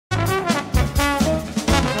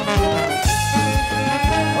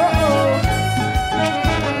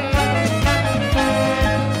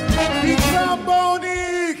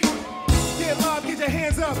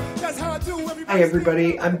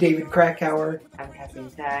everybody. I'm David Krakauer. I'm Kathleen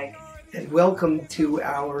Tagg. And welcome to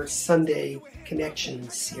our Sunday Connection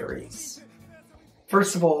series.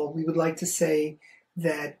 First of all, we would like to say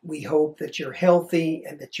that we hope that you're healthy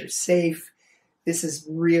and that you're safe. This is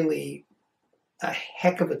really a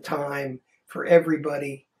heck of a time for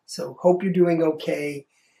everybody. So hope you're doing okay.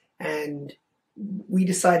 And we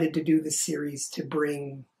decided to do this series to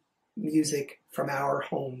bring music from our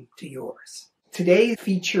home to yours. Today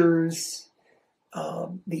features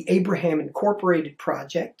the Abraham Incorporated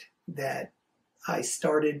project that I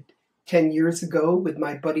started 10 years ago with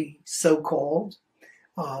my buddy Socalled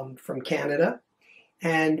from Canada.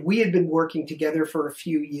 And we had been working together for a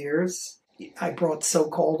few years. I brought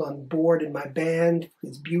Socalled on board in my band,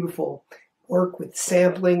 his beautiful work with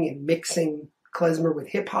sampling and mixing klezmer with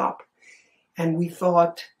hip-hop. And we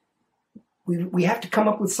thought, we have to come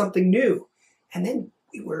up with something new. And then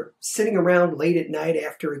we were sitting around late at night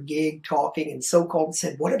after a gig talking, and Socalled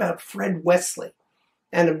said, what about Fred Wesley?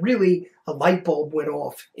 And a light bulb went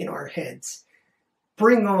off in our heads.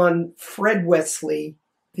 Bring on Fred Wesley,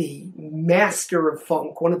 the master of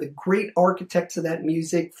funk, one of the great architects of that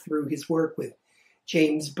music through his work with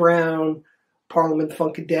James Brown, Parliament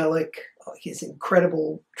Funkadelic, his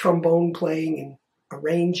incredible trombone playing and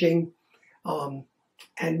arranging.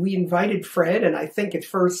 And we invited Fred, and I think at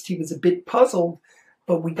first he was a bit puzzled,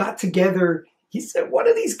 but we got together. He said, what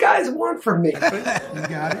do these guys want from me? But you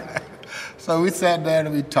got it. So we sat down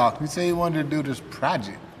and we talked. We said he wanted to do this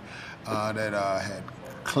project that had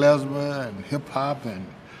klezmer and hip-hop and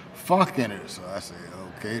funk in it. So I said,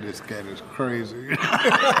 okay, this cat is crazy.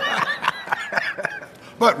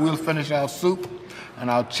 But we'll finish our soup and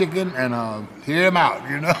our chicken and hear him out,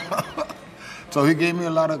 you know. So he gave me a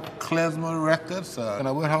lot of klezmer records, and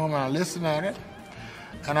I went home and I listened at it,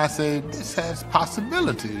 and I said, this has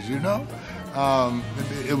possibilities, you know.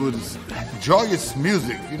 It was joyous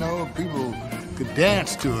music, you know. People could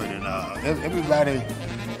dance to it, and everybody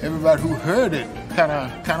who heard it kind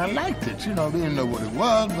of liked it, you know. They didn't know what it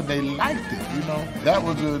was, but they liked it, you know. That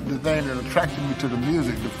was the thing that attracted me to the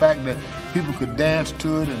music, the fact that people could dance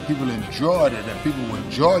to it and people enjoyed it and people were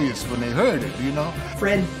joyous when they heard it, you know.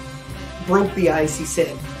 Fred broke the ice. He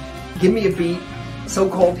said, give me a beat.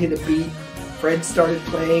 Socalled hit a beat. Fred started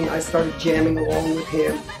playing. I started jamming along with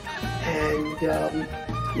him. And,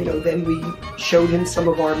 then we showed him some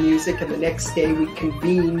of our music, and the next day we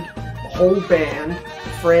convened the whole band.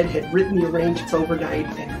 Fred had written the arrangements overnight,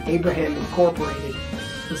 and Abraham Incorporated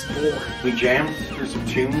was born. We jammed through some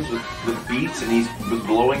tunes with beats, and he was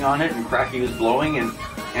blowing on it, and Cracky was blowing, and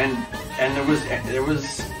there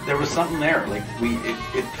was something there. Like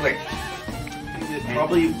it clicked. It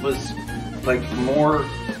probably was like more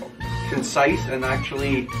concise and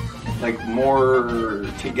actually like more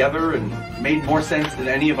together and made more sense than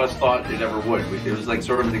any of us thought it ever would. It was like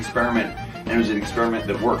sort of an experiment, and it was an experiment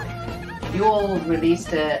that worked. You all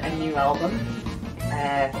released a new album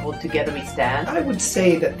called Together We Stand. I would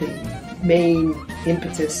say that the main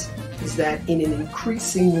impetus is that in an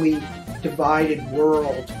increasingly divided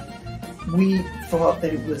world, we thought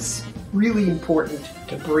that it was really important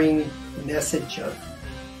to bring the message of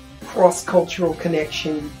cross-cultural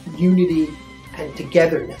connection, unity, and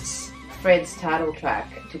togetherness. Fred's title track,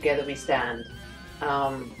 Together We Stand.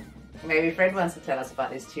 Maybe Fred wants to tell us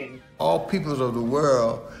about this tune. All peoples of the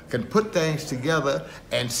world can put things together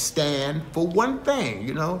and stand for one thing,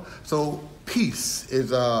 you know? So peace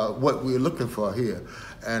is what we're looking for here.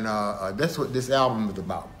 And that's what this album is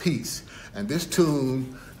about, peace. And this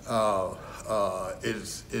tune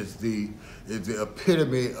is the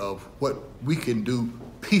epitome of what we can do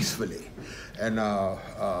peacefully. And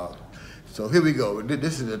so here we go.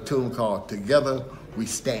 This is a tune called Together We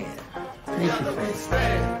Stand. Thank you,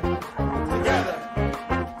 Fred.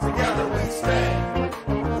 Together we stand.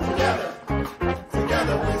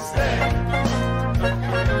 Together we stand.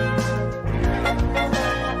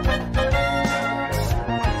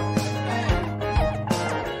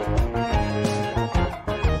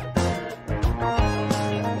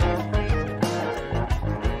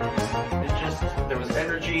 There was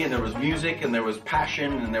energy, and there was music, and there was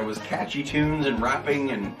passion, and there was catchy tunes and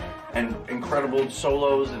rapping and incredible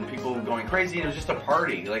solos and people going crazy. And it was just a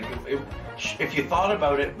party. Like if you thought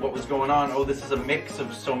about it, what was going on, oh, this is a mix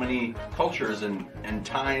of so many cultures and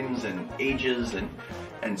times and ages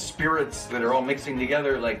and spirits that are all mixing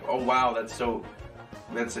together. Like, oh wow, that's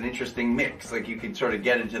an interesting mix. Like you could sort of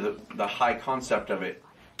get into the high concept of it.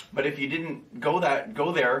 But if you didn't go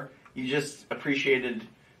there, you just appreciated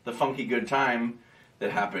the funky good time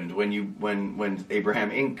that happened when Abraham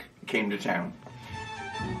Inc. came to town.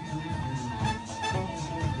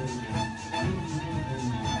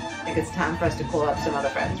 think it's time for us to call up some other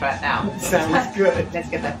friends right now. Sounds good. Let's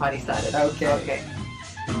get that party started. Okay.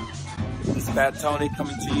 This is Fat Tony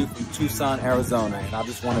coming to you from Tucson, Arizona, and I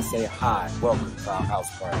just want to say hi. Welcome to our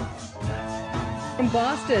house party. From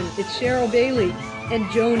Boston, it's Sheryl Bailey and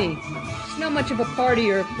Joni. She's not much of a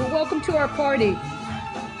partier, but welcome to our party.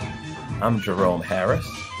 I'm Jerome Harris,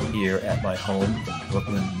 here at my home in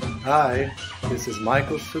Brooklyn. Hi, this is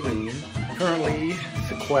Michael Sarin, currently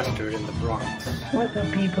sequestered in the Bronx. What's up,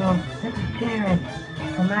 people? This is Sarin.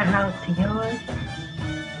 From my house to yours.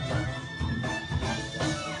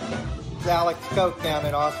 It's Alex Coke down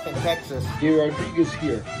in Austin, Texas. Here Rodriguez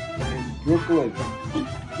here in Brooklyn.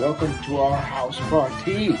 Welcome to our house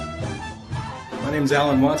party. My name's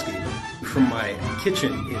Alan Watsky from my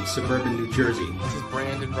kitchen in suburban New Jersey. This is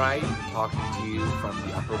Brandon Wright talking to you from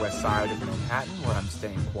the Upper West Side of Manhattan where I'm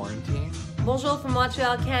staying quarantined. Bonjour from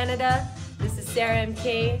Montreal, Canada. This is Sarah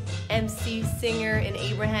MK, MC, singer in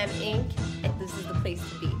Abraham Inc. And this is the place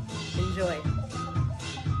to be. Enjoy.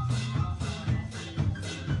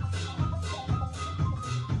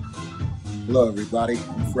 Hello, everybody.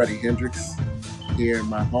 I'm Freddie Hendrix here in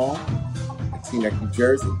my home in Teaneck, New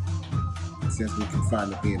Jersey. Since we can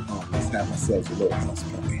finally be in home, let's have ourselves a little house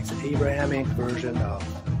party. It's an Abraham Inc. version of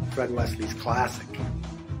Fred Wesley's classic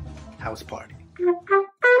house party.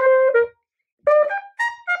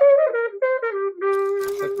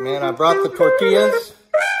 Look, man, I brought the tortillas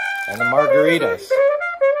and the margaritas.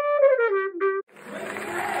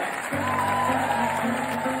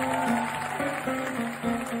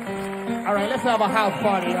 All right, let's have a house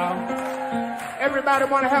party, y'all. Everybody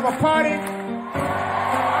want to have a party?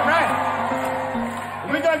 All right.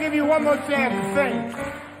 We're going to give you one more chance to sing.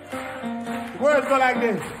 The words go like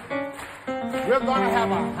this. We're going to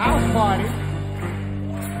have a house party.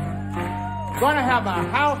 Going to have a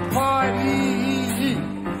house party.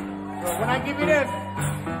 So when I give you this,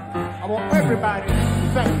 I want everybody to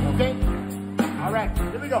sing, okay? All right,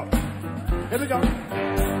 here we go. Here we go.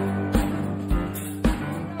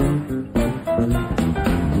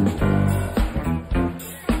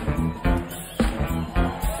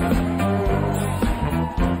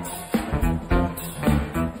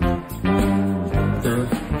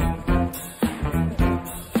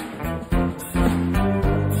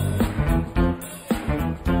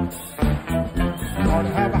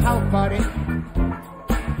 Party.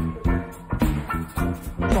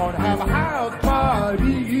 We're gonna have a house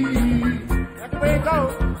party. That's the way it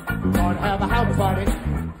goes. We're gonna have a house party.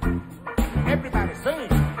 Everybody sing.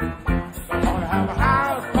 We're gonna have a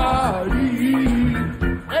house party.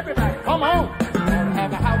 Everybody, come on. We're gonna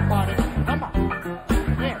have a house party. Come on.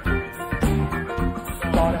 Yeah.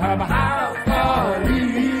 We're gonna have a house party.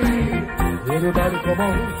 Everybody, come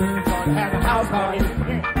on. We're gonna have a house party.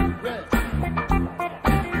 Yeah.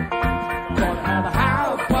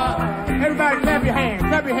 Everybody clap your hands.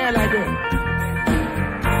 Clap your hands like this.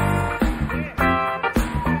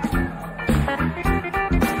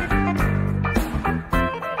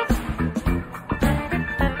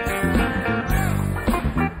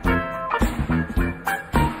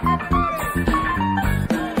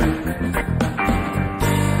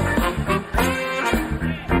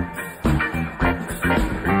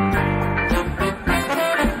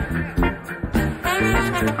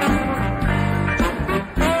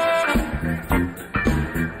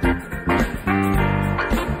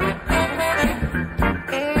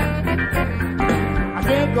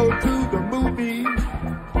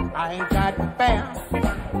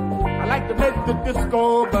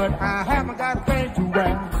 Disco, but I haven't got a thing to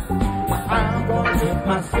wear. I'm gonna hit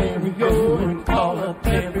my stereo and call up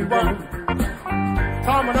everyone.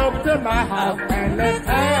 Coming over to my house and let's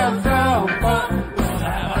have some fun. We're gonna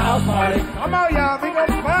have a house party. Come on, y'all, we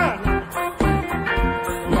gonna fun.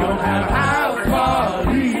 We're gonna have a house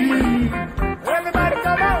party. Everybody,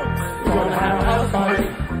 come on. We're gonna have a house party.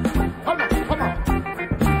 Come on, come on.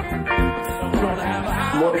 We're gonna have a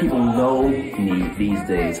house party. More people know me these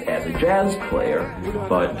days as a jazz player,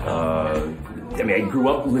 but I mean, I grew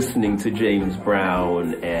up listening to James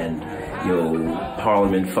Brown and, you know,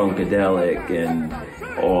 Parliament Funkadelic and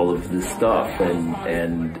all of this stuff,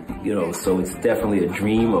 and you know, so it's definitely a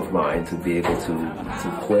dream of mine to be able to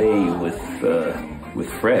play with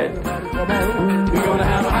Fred. We're gonna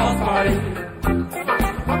have a house party.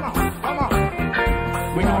 Come on.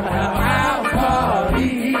 We're gonna have a house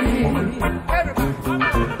party.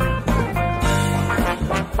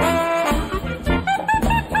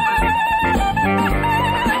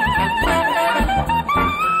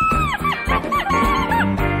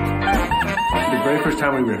 The very first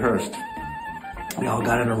time we rehearsed, we all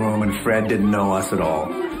got in a room and Fred didn't know us at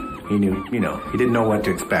all. He knew, you know, he didn't know what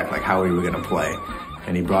to expect, like how we were going to play.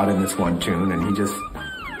 and he brought in this one tune, and he just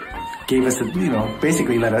gave us,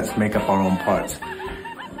 basically let us make up our own parts.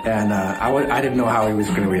 And I didn't know how he was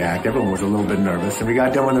going to react. Everyone was a little bit nervous. And we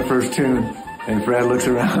got done with the first tune, and Fred looks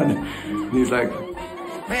around, and he's like,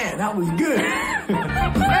 man, that was good.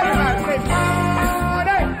 Everybody say,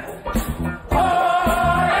 party!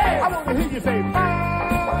 Party! I want to hear you say, party!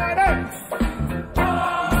 Party!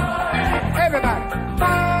 Everybody,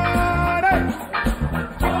 party!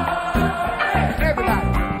 Party! Everybody,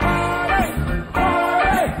 party!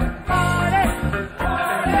 Party! Party!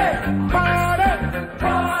 Party!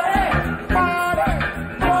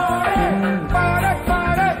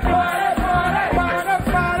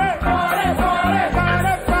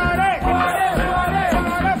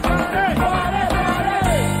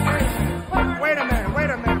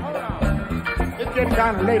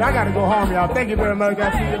 Kind of late. I gotta go home, y'all. Thank you very much.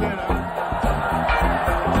 I'll see you later.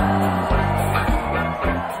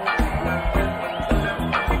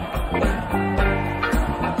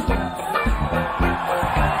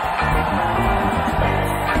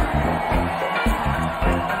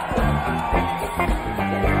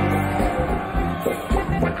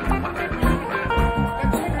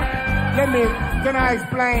 Can I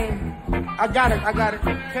explain? I got it.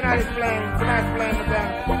 Can I explain the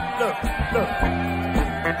thing? Look.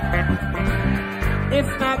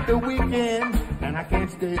 It's not the weekend, and I can't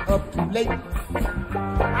stay up too late.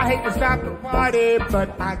 I hate to stop the party, but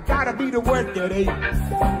I gotta be to work at 8.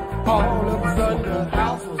 All of a sudden, the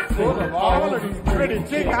house was full of all of these pretty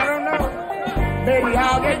chicks. I don't know. Maybe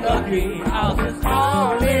I'll get lucky. I'll just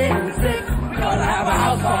call in sick. Gonna have a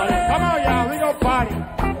house party. Come on, y'all. We gonna party.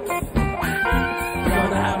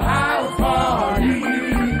 Gonna have a house party.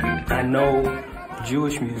 I know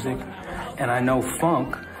Jewish music, and I know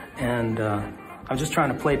funk, and I'm just trying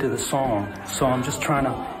to play to the song. So I'm just trying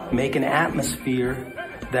to make an atmosphere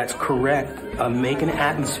that's correct, make an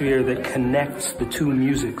atmosphere that connects the two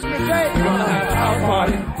musics. We're gonna have a house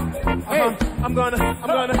party. Hey, I'm gonna have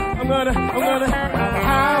a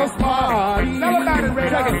house party. Tell about it,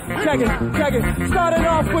 Raydar. Check it. Started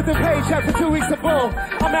off with a paycheck for 2 weeks of bull.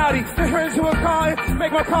 I'm outie, turn into a car,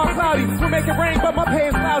 make my car cloudy. We'll make it rain, but my pay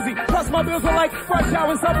is lousy. Plus my bills are like rush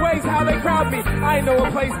hour subways, how they crowd me. I ain't know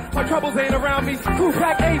a place, my troubles ain't around me. Crew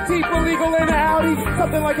pack 8 deep, illegal in the Audi.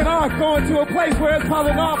 Something like an ark, going to a place where it's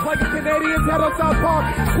piling off like a Canadian head on South Park.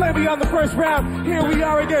 Play me on the first round, here we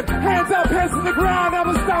are again. Hands up, hands to the ground, I'm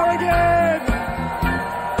a star again.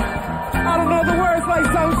 I don't know the words like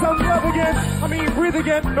some love again. I mean, breathe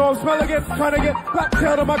again, no smell again. Trying to get black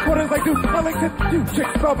tailed on my quarters like Duke Ellington. You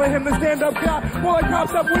chicks fell for him to stand up guy. Boy, I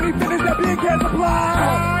popped up when he finished that big cancer fly.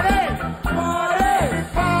 Party!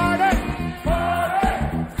 Party! Party!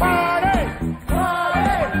 Party! Party!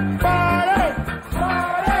 Party!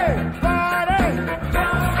 Party!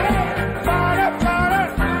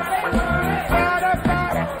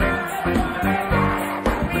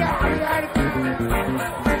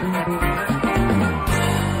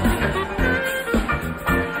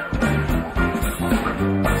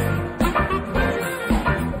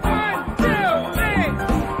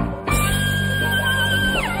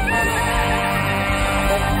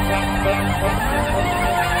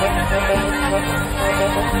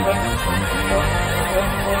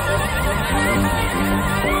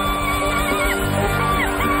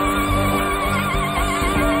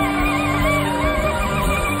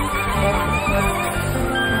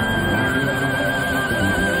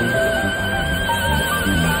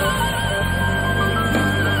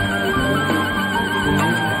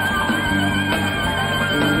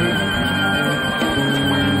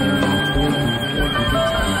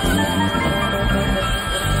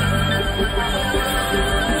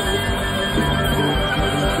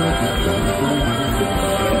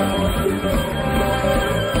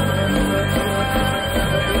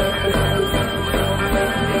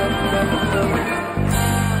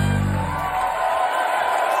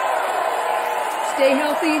 Stay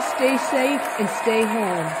healthy, stay safe, and stay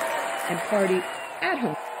home. And party at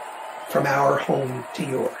home. From our home to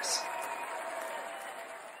yours.